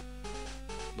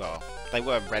 Well, they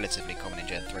were relatively common in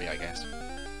Gen 3, I guess.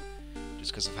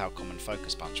 Just because of how common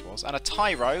Focus Punch was. And a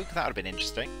Tyrogue, that would have been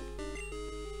interesting.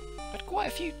 Had quite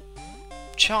a few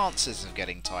chances of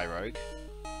getting Tyrogue.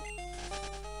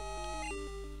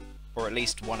 Or at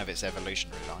least one of its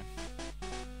evolutionary line.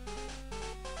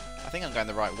 I think I'm going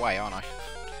the right way, aren't I?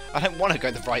 I don't want to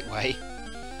go the right way.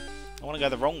 I want to go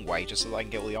the wrong way just so that I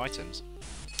can get all the items.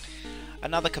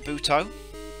 Another Kabuto.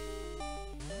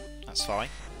 That's fine.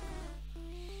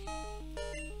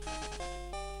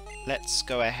 let's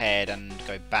go ahead and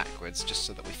go backwards just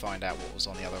so that we find out what was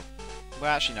on the other... Well,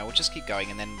 actually, no, we'll just keep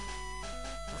going and then...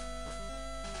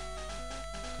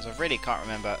 Because I really can't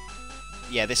remember...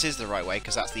 Yeah, this is the right way,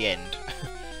 because that's the end.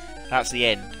 That's the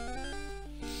end.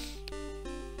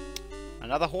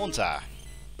 Another Haunter.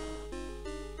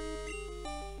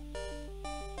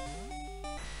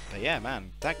 But yeah,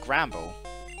 man, that Gramble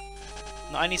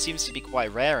not only seems to be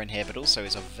quite rare in here, but also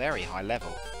is a very high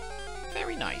level.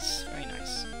 Very nice, very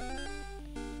nice.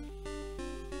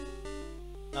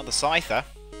 Another Scyther.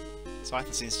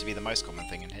 Scyther seems to be the most common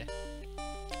thing in here.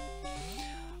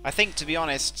 I think, to be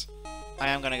honest, I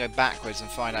am going to go backwards and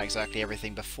find out exactly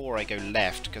everything before I go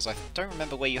left, because I don't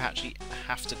remember where you actually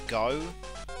have to go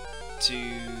to...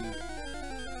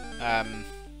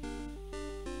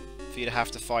 for you to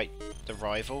have to fight the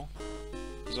rival.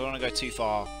 Because I don't want to go too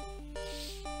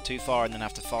far and then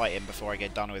have to fight him before I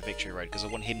get done with Victory Road, because I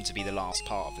want him to be the last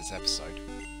part of this episode.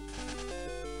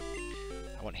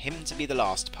 I want him to be the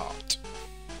last part.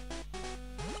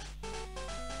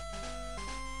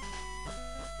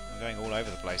 I'm going all over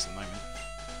the place at the moment.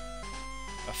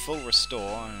 A full restore,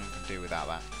 I can do without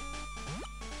that.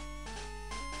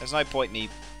 There's no point me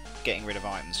getting rid of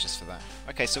items just for that.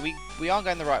 Okay, so we are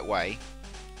going the right way.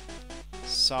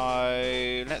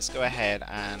 So let's go ahead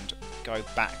and go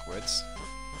backwards.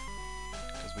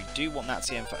 Because we do want that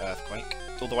TM for Earthquake.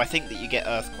 Although I think that you get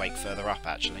Earthquake further up,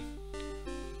 actually.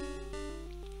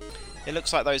 It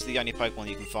looks like those are the only Pokemon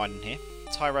you can find in here.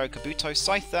 Tyro, Kabuto,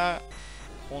 Scyther,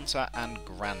 Haunter, and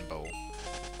Granbull.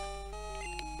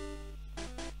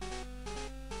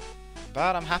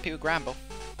 But I'm happy with Granbull.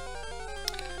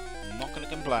 I'm not going to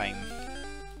complain.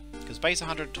 Because base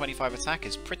 125 attack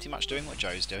is pretty much doing what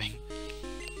Joe's doing.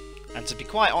 And to be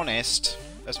quite honest,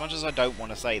 as much as I don't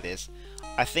want to say this,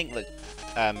 I think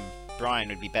that Brian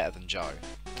would be better than Joe.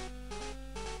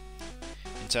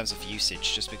 In terms of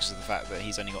usage, just because of the fact that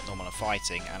he's only got normal and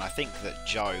fighting, and I think that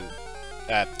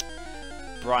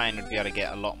Brian would be able to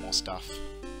get a lot more stuff.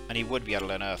 And he would be able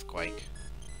to learn Earthquake,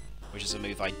 which is a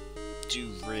move I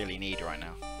do really need right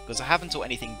now. Because I haven't taught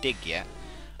anything Dig yet,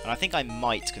 and I think I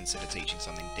might consider teaching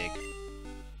something Dig.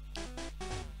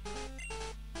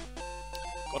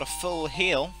 Got a full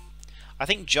heal. I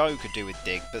think Joe could do with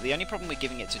Dig, but the only problem with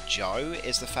giving it to Joe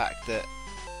is the fact that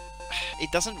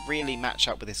it doesn't really match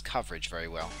up with his coverage very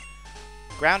well.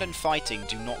 Ground and fighting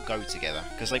do not go together,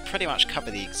 because they pretty much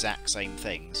cover the exact same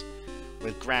things,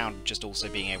 with ground just also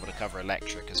being able to cover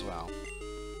electric as well.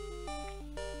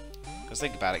 Because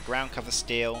think about it, ground covers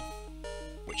steel,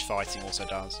 which fighting also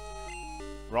does.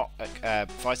 Rock,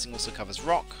 fighting also covers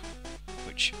rock,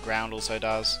 which ground also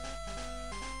does.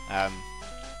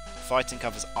 Fighting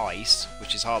covers ice,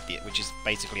 which is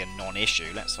basically a non-issue.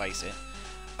 Let's face it,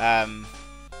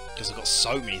 because I've got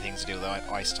so many things to do with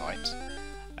ice types.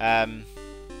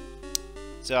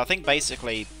 So I think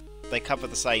basically they cover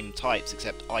the same types,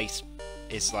 except ice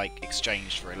is like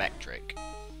exchanged for electric.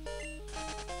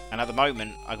 And at the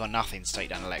moment, I've got nothing to take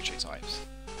down electric types.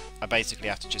 I basically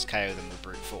have to just KO them with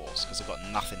brute force because I've got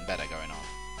nothing better going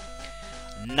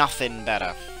on. Nothing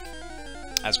better.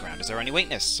 As ground is their only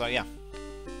weakness, so yeah.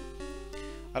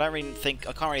 I can't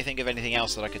really think of anything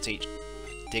else that I could teach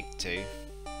Dig to.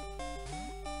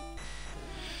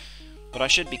 But I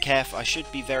should be careful. I should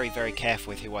be very, very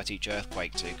careful with who I teach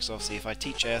Earthquake to, because obviously if I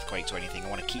teach Earthquake to anything, I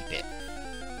want to keep it.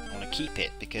 I want to keep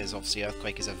it because obviously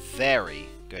Earthquake is a very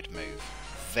good move.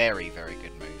 Very, very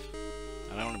good move.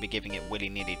 I don't want to be giving it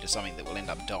willy-nilly to something that will end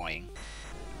up dying.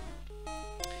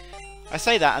 I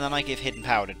say that and then I give Hidden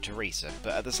Power to Teresa,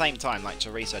 but at the same time, like,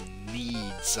 Teresa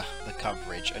needs the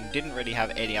coverage and didn't really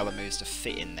have any other moves to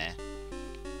fit in there.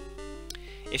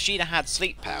 If she'd have had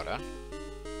Sleep Powder,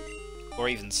 or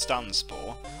even Stun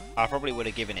Spore, I probably would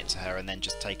have given it to her and then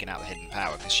just taken out the Hidden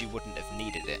Power, because she wouldn't have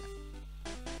needed it.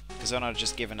 Because then I'd have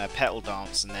just given her Petal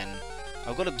Dance, and then...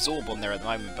 I've got Absorb on there at the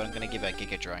moment, but I'm going to give her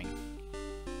Giga Drain.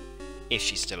 If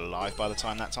she's still alive by the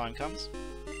time that time comes.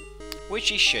 Which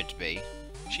she should be.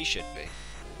 She should be.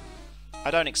 I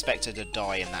don't expect her to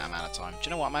die in that amount of time. Do you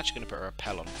know what? I'm actually going to put a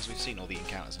Repel on, because we've seen all the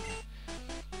encounters in here.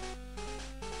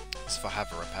 If I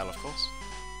have a Repel, of course.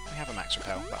 We have a Max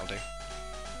Repel, that'll do.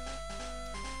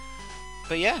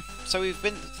 But yeah, so we've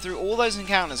been through all those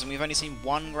encounters and we've only seen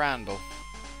one Granbull.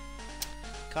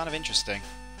 Kind of interesting.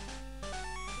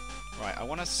 Right, I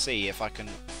want to see if I can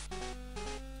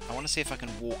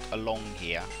walk along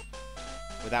here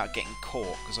without getting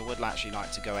caught, because I would actually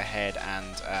like to go ahead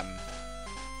and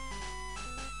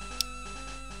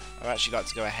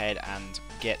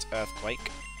get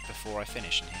Earthquake before I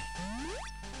finish in here.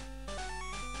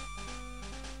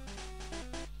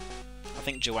 I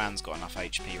think Joanne's got enough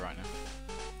HP right now.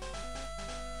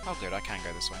 Oh good, I can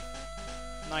go this way.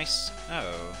 Nice.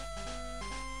 Oh.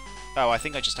 Oh, I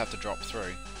think I just have to drop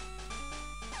through.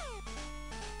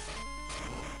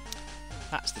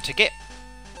 That's the ticket.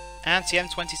 And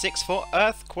TM26 for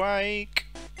Earthquake.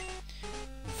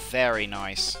 Very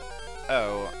nice.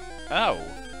 Oh. Oh.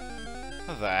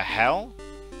 What the hell?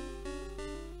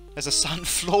 There's a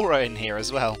Sunflora in here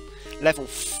as well. Level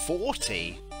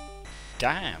 40?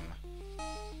 Damn.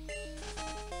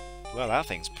 Well, that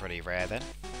thing's pretty rare then.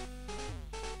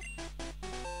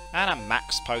 And a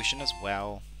max potion as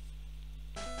well.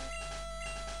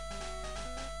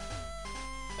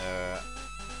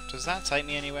 Does that take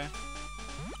me anywhere?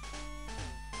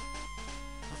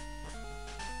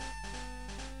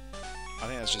 I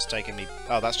think that's just taking me...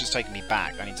 Oh, that's just taking me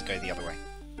back. I need to go the other way.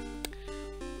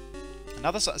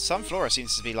 Another Sunflora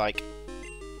seems to be like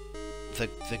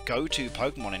the go-to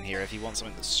Pokemon in here if you want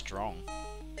something that's strong.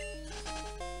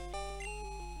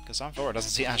 Because Sunflora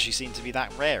doesn't actually seem to be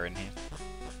that rare in here.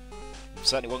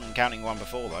 Certainly wasn't counting one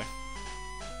before though.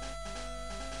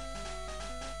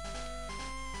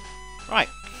 Right.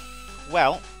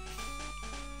 Well,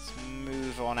 let's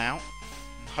move on out.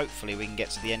 And hopefully we can get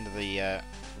to the end of the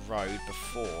road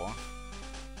before...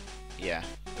 Yeah,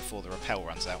 before the rappel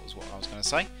runs out was what I was going to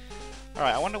say.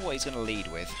 Alright, I wonder what he's going to lead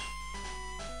with.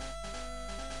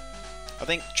 I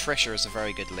think Trisha is a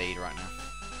very good lead right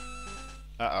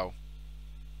now. Uh-oh.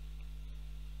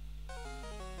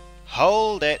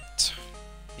 Hold it!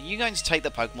 Are you going to take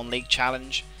the Pokemon League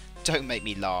challenge? Don't make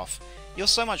me laugh. You're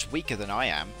so much weaker than I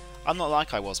am. I'm not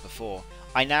like I was before.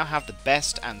 I now have the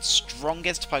best and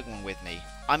strongest Pokemon with me.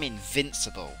 I'm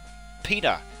invincible.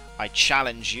 Peter, I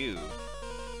challenge you.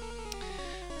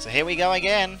 So here we go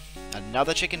again.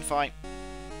 Another chicken fight.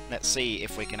 Let's see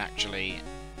if we can actually...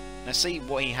 Let's see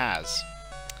what he has.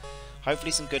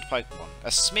 Hopefully some good Pokemon. A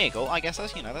Smeargle, I guess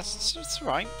that's, you know, that's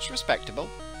right. It's respectable.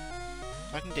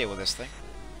 I can deal with this thing.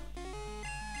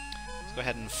 Let's go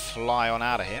ahead and fly on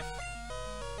out of here.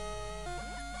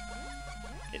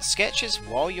 It sketches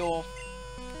while you're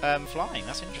flying.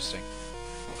 That's interesting.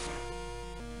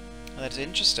 That's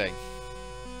interesting.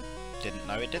 Didn't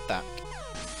know it did that.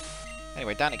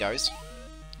 Anyway, down it goes.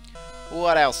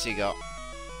 What else you got?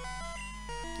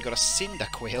 You got a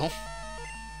Cyndaquil.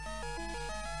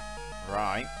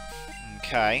 Right.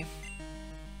 Okay.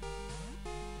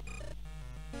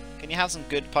 Can you have some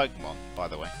good Pokemon, by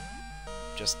the way?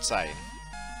 Just saying.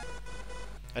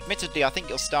 Admittedly, I think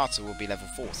your starter will be level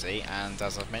 40, and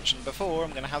as I've mentioned before,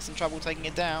 I'm going to have some trouble taking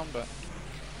it down, but...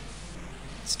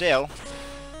 Still.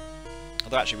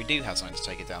 Although actually, we do have something to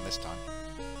take it down this time.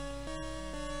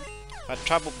 I've had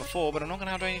trouble before, but I'm not going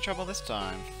to have any trouble this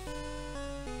time.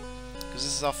 Because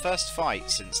this is our first fight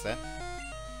since then.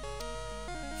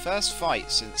 First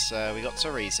fight since we got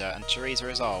Teresa, and Teresa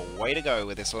is our way to go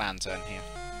with this Lantern here.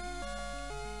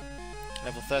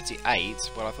 Level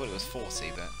 38, well I thought it was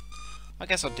 40, but I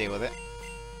guess I'll deal with it.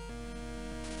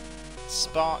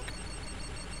 Spark.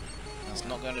 That's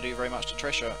not going to do very much to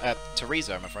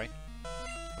Teresa, I'm afraid.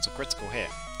 That's a critical hit.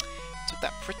 Took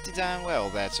that pretty damn well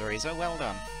there, Teresa. Well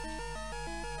done.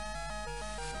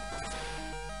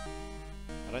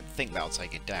 I don't think that'll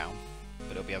take it down,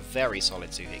 but it'll be a very solid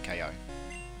 2-hit KO.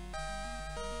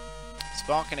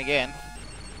 Sparking again.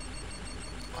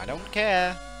 I don't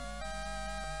care.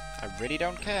 I really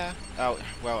don't care. Oh,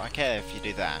 well, I care if you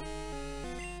do that.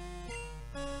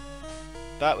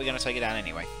 But we're going to take it down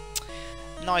anyway.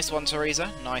 Nice one,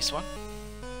 Teresa. Nice one.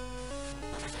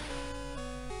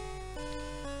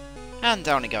 And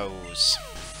down it goes.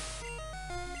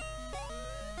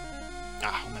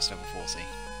 Ah, almost level 40.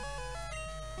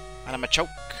 And I'm a choke.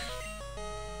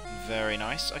 Very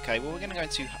nice. Okay, well, we're going to go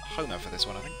into Homer for this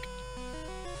one, I think.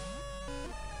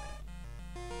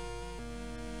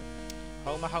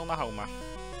 Homer, Homer, Homer.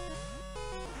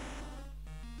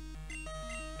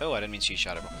 Oh, I didn't mean to use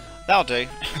Shadow Ball. That'll do.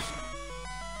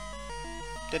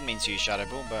 Didn't mean to use Shadow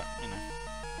Ball, but, you know.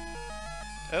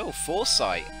 Oh,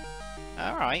 Foresight.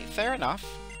 Alright, fair enough.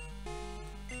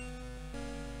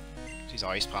 Use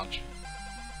Ice Punch.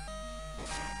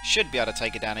 Should be able to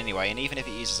take it down anyway, and even if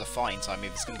it uses a fighting type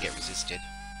move, it's going to get resisted.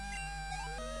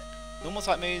 Normal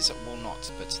type moves will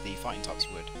not, but the fighting types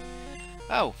would.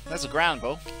 Oh, there's a Ground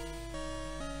Ball.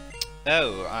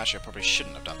 Oh, actually I probably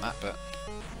shouldn't have done that, but...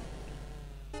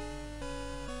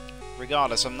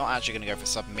 Regardless, I'm not actually going to go for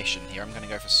Submission here. I'm going to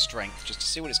go for Strength, just to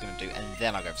see what it's going to do, and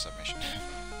then I'll go for Submission.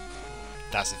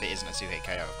 That's if it isn't a 2-hit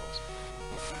KO, of course.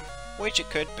 Which it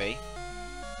could be.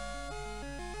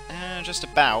 Just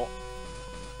about.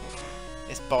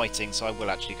 It's biting, so I will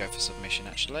actually go for Submission,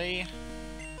 actually.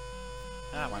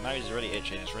 Ah, my nose is really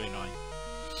itchy, it's really annoying.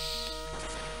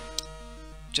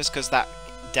 Just because that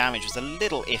damage was a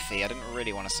little iffy. I didn't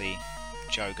really want to see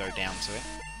Joe go down to it.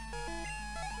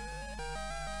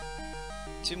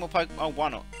 2 more Pokemon. Oh,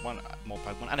 one more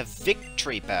Pokemon. And a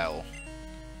Victory Bell.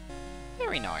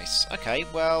 Very nice. Okay,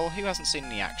 well, who hasn't seen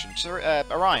any action?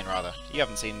 Orion, rather. You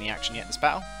haven't seen any action yet in this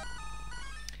battle.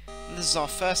 And this is our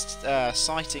first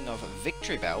sighting of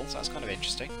Victory Bell, so that's kind of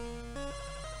interesting.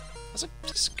 That's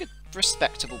a good,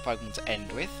 respectable Pokemon to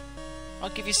end with. I'll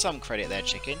give you some credit there,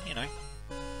 chicken, you know.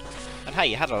 And hey,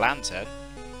 you had a Lantern.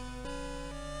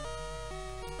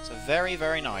 So very,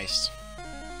 very nice.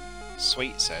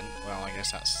 Sweet Scent. Well, I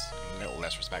guess that's a little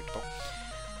less respectable.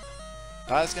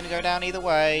 But it's going to go down either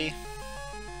way.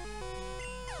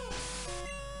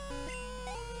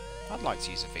 I'd like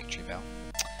to use a Victory Bell.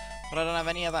 But I don't have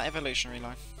any of that evolutionary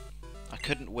line. I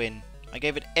couldn't win. I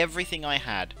gave it everything I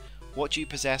had. What you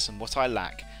possess and what I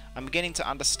lack. I'm beginning to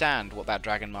understand what that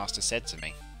Dragon Master said to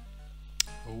me.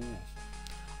 Ooh.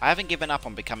 I haven't given up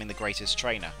on becoming the greatest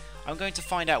trainer. I'm going to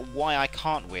find out why I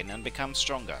can't win and become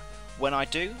stronger. When I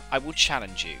do, I will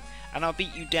challenge you, and I'll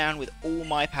beat you down with all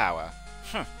my power.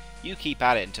 You keep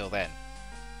at it until then.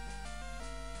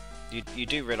 You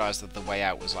do realise that the way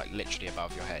out was like literally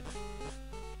above your head.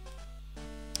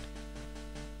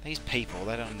 These people,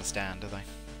 they don't understand, do they?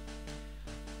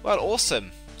 Well,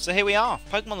 awesome. So here we are,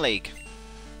 Pokemon League.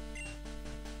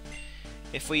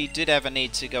 If we did ever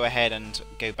need to go ahead and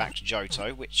go back to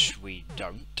Johto, which we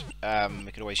don't,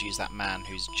 we could always use that man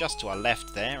who's just to our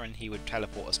left there, and he would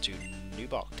teleport us to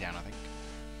Nuzlocke Town, I think.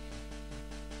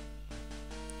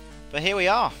 But here we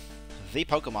are, the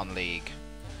Pokemon League.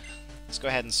 Let's go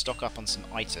ahead and stock up on some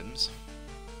items.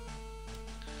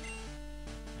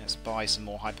 Let's buy some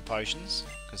more Hyper Potions,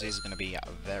 because these are going to be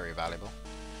very valuable.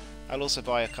 I'll also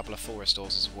buy a couple of full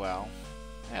restores as well.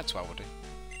 Yeah, 12 will do.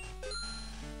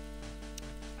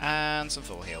 And some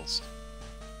full heals.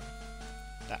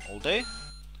 That will do.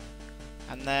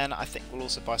 And then I think we'll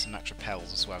also buy some natural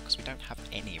repels as well, because we don't have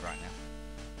any right now.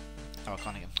 Oh, I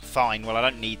can't get them. Fine, well I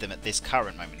don't need them at this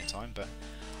current moment in time, but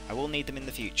I will need them in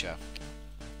the future.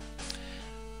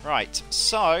 Right,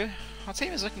 so our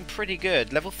team is looking pretty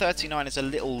good. Level 39 is a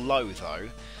little low though,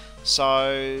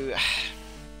 so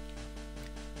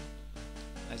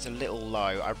it's a little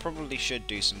low. I probably should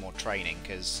do some more training,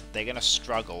 because they're going to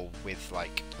struggle with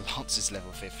like Lance's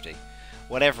level 50,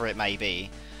 whatever it may be.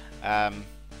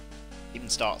 Even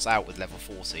starts out with level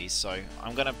 40s, so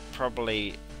I'm going to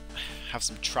probably have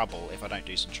some trouble if I don't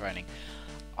do some training.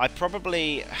 I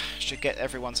probably should get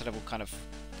everyone to level kind of...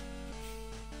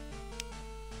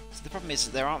 So the problem is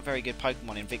that there aren't very good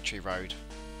Pokemon in Victory Road.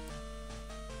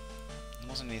 There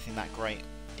wasn't anything that great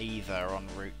either on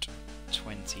Route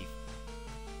 26.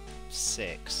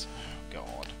 Oh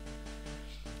god.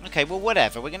 Okay, well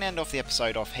whatever. We're going to end off the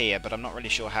episode off here, but I'm not really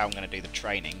sure how I'm going to do the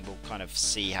training. We'll kind of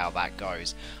see how that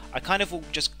goes. I kind of will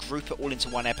just group it all into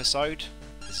one episode.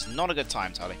 This is not a good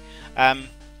time, Tully.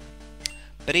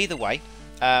 But either way,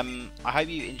 I hope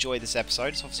you enjoyed this episode.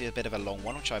 It's obviously a bit of a long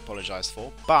one, which I apologise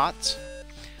for, but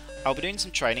I'll be doing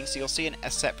some training, so you'll see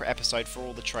a separate episode for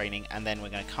all the training, and then we're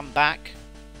going to come back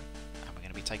and we're going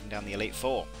to be taking down the Elite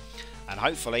Four. And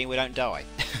hopefully we don't die.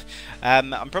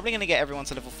 I'm probably going to get everyone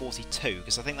to level 42,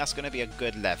 because I think that's going to be a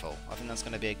good level. I think that's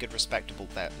going to be a good, respectable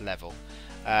level.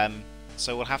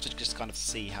 So we'll have to just kind of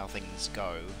see how things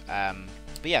go.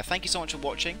 But yeah, thank you so much for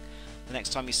watching. The next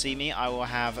time you see me, I will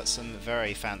have some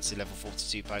very fancy level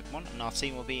 42 Pokemon, and our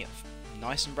team will be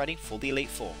nice and ready for the Elite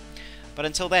Four. But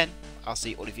until then, I'll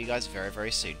see all of you guys very,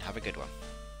 very soon. Have a good one.